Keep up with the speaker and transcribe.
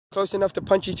close enough to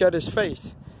punch each other's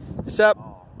face. Except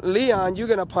Leon, you're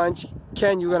gonna punch.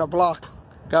 Ken, you're gonna block.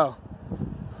 Go.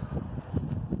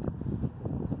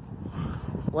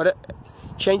 What?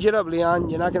 Change it up, Leon.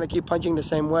 You're not gonna keep punching the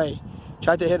same way.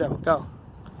 Try to hit him. Go.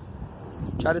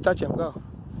 Try to touch him. Go.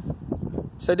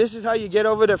 So this is how you get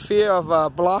over the fear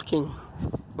of blocking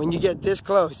when you get this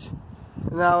close.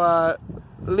 Now,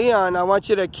 Leon, I want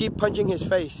you to keep punching his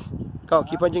face. Go.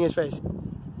 Keep punching his face.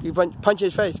 Keep punch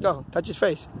his face. Go. Touch his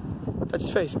face. Touch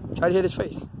his face. Try to hit his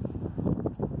face.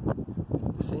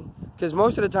 See? Because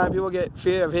most of the time people get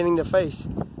fear of hitting the face.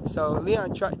 So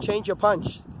Leon, change your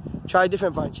punch. Try a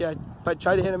different punch. Yeah, but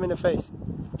try to hit him in the face.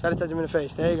 Try to touch him in the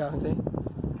face. There you go.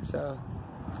 See?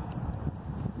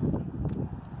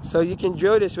 So you can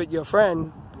drill this with your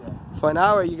friend for an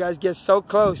hour. You guys get so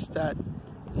close that,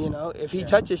 you know, if he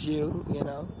touches you, you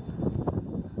know.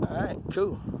 All right,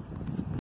 cool.